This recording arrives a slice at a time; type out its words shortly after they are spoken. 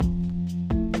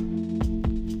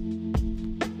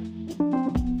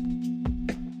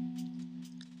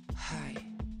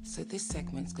this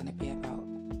segment's going to be about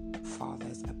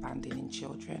fathers abandoning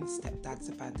children, stepdads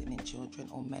abandoning children,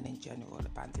 or men in general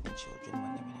abandoning children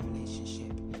when they're in a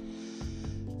relationship.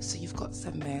 So you've got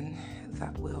some men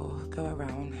that will go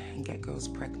around and get girls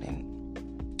pregnant.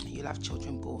 You'll have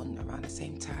children born around the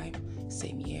same time,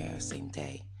 same year, same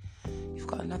day. You've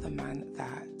got another man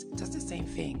that does the same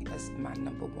thing as man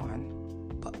number one,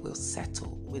 but will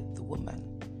settle with the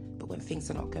woman. But when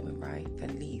things are not going right,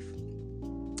 then leave.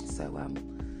 So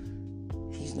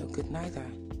he's no good neither.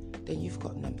 Then you've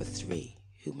got number three,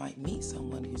 who might meet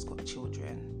someone who's got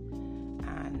children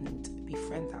and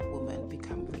befriend that woman,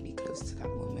 become really close to that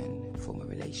woman, form a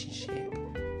relationship,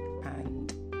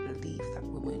 and leave that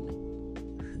woman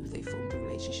who they formed a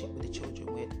relationship with the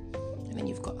children with. And then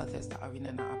you've got others that are in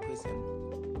and out of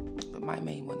prison. But my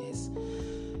main one is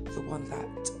the one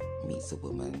that meets a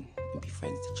woman and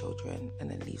befriends the children and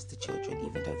then leaves the children,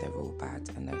 even though they're all bad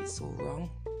and know it's all wrong.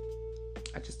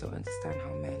 I just don't understand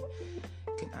how men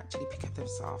can actually pick up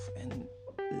themselves and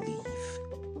leave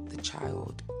the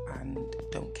child and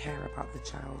don't care about the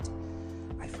child.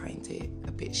 I find it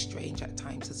a bit strange at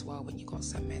times as well when you got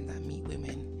some men that meet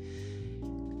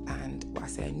women, and well, I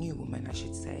say a new woman I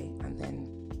should say, and then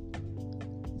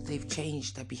they've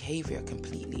changed their behaviour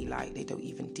completely. Like they don't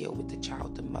even deal with the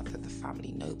child, the mother, the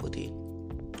family, nobody.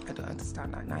 I don't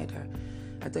understand that neither.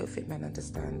 I don't think men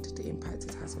understand the impact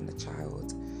it has on the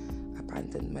child.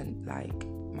 Abandonment, like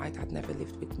my dad never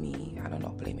lived with me, and I'm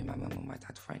not blaming my mum or my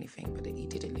dad for anything, but he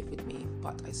didn't live with me,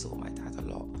 but I saw my dad a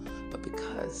lot. But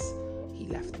because he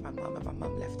left my mum and my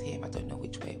mum left him, I don't know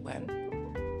which way it went.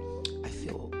 I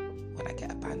feel when I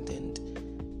get abandoned,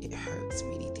 it hurts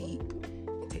really deep.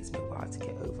 It takes me a while to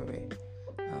get over it.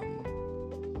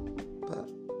 But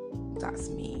that's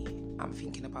me. I'm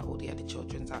thinking about all the other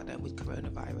children out there with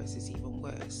coronavirus. It's even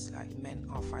worse. Like, men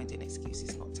are finding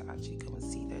excuses not to actually come and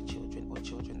see their children or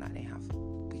children that they have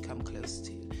become close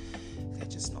to. They're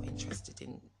just not interested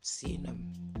in seeing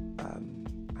them.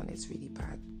 And it's really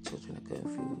bad. Children are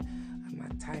going through a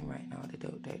mad time right now.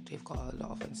 They've got a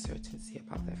lot of uncertainty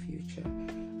about their future.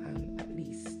 And at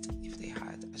least if they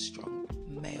had a strong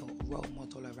male role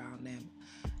model around them,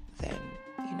 then,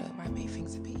 you know, it might make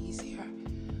things a bit easier.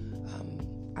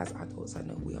 As adults, I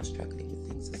know we are struggling with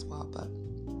things as well, but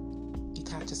you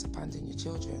can't just abandon your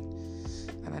children.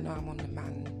 And I know I'm on the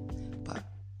man, but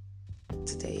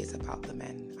today is about the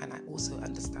men, and I also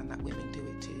understand that women do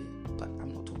it too, but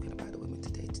I'm not talking about the women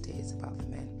today. Today is about the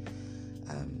men.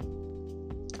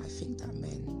 I think that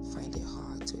men find it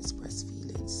hard to express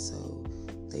feelings, so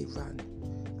they run,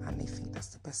 and they think that's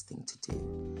the best thing to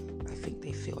do. I think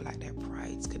they feel like their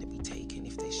pride's going to be taken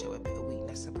if they show a bit of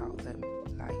weakness about them.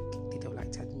 Like, they don't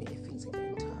like to admit if things are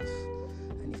getting tough,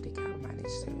 and if they can't manage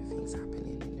certain things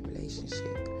happening in the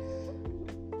relationship.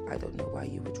 I don't know why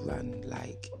you would run.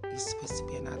 Like, you're supposed to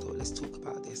be an adult. Let's talk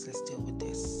about this. Let's deal with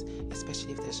this,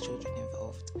 especially if there's children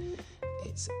involved.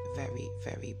 It's very,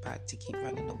 very bad to keep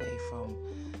running away from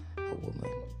a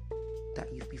woman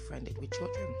that you've befriended with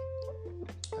children.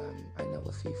 I know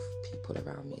a few people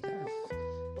around me that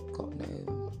have got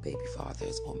no baby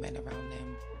fathers or men around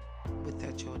them with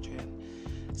their children.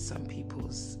 Some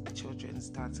people's children's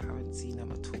dads haven't seen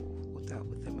them at all or dealt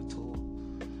with them at all,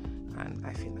 and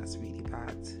I think that's really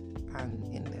bad. And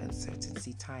in the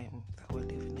uncertainty time that we're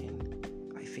living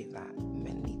in, I think that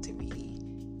men need to really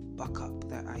buck up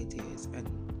their ideas and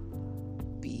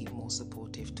be more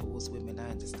supportive towards women. I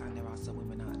understand there are some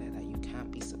women out there that you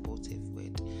can't be supportive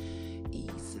with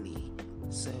easily,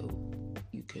 so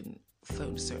you can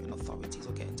phone certain authorities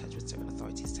or get in touch with certain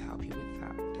authorities to help you with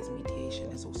that. There's mediation,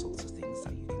 there's all sorts of things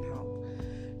that you can help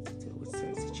to deal with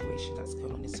certain situations that's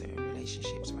going on in certain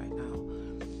relationships right now,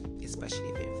 especially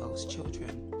if it involves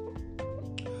children.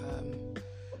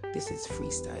 This is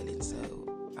freestyling, so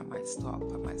I might stop,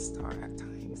 I might start at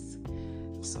times.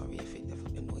 I'm sorry if it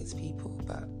annoys people,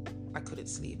 but I couldn't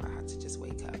sleep. I had to just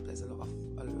wake up. There's a lot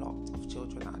of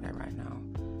children out there right now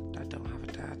that don't have a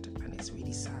dad, and it's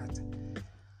really sad.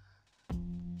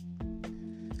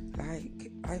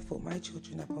 Like, I brought my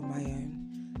children up on my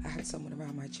own. I had someone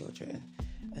around my children,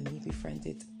 and he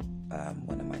befriended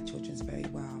one of my children's very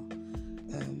well.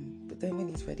 But then when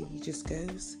he's ready, he just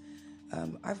goes.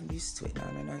 I'm used to it now,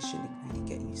 and I know I shouldn't really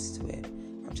get used to it.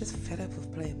 I'm just fed up of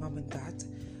playing mum and dad.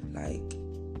 Like,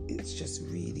 it's just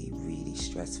really, really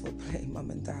stressful playing mum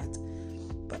and dad.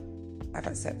 But I've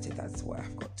accepted that's what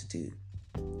I've got to do.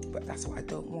 But that's what I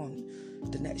don't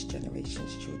want the next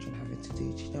generation's children having to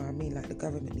do. Do you know what I mean? Like, the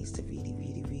government needs to really,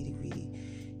 really, really, really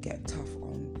get tough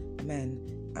on men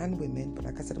and women. But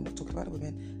like I said, I'm not talking about the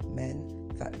women. Men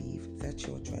that leave their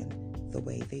children the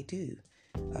way they do.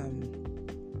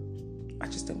 I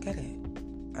just don't get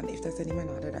it. And if there's any men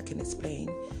out there that can explain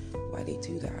why they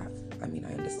do that, I mean,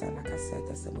 I understand, like I said,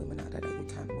 there's some women out there that you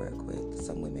can work with.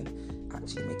 Some women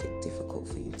actually make it difficult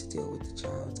for you to deal with the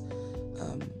child.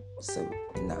 So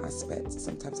in that aspect,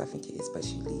 sometimes I think it is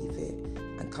best you leave it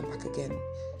and come back again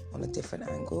on a different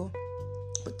angle,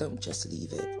 but don't just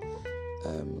leave it.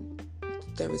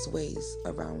 There is ways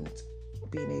around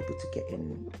being able to get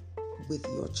in with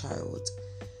your child.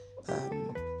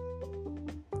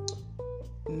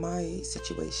 My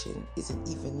situation isn't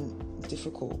even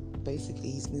difficult.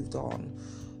 Basically, he's moved on,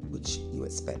 which you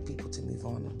expect people to move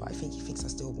on, but I think he thinks I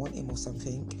still want him or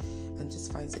something, and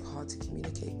just finds it hard to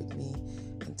communicate with me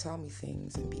and tell me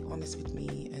things and be honest with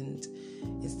me. And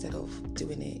instead of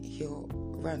doing it, he'll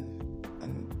run,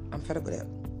 and I'm fed up with it.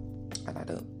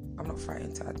 And I'm not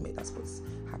frightened to admit that's what's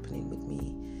happening with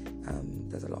me.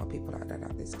 There's a lot of people out there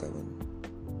that is going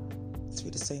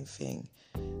through the same thing,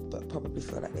 but probably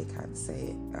feel like they can't say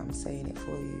it. I'm saying it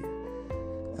for you.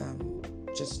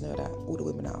 Just know that all the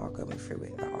women that are going through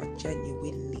it, that are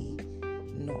genuinely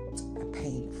not a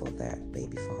pain for their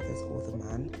baby fathers or the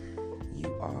man,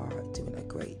 you are doing a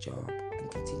great job,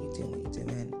 and continue doing what you're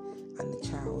doing. And the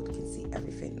child can see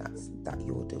everything that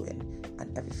you're doing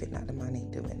and everything that the man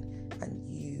ain't doing, and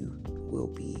you will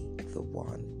be the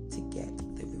one to get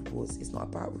the rewards. It's not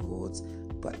about rewards,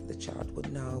 but the child will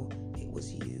know it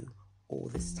was you all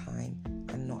this time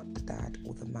and not the dad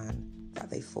or the man that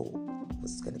they thought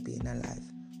was going to be in their life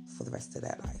for the rest of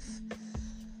their life.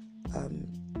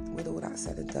 With all that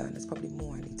said and done, there's probably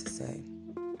more I need to say,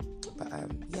 but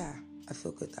yeah, I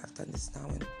feel good that I've done this now,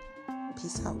 and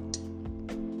peace out.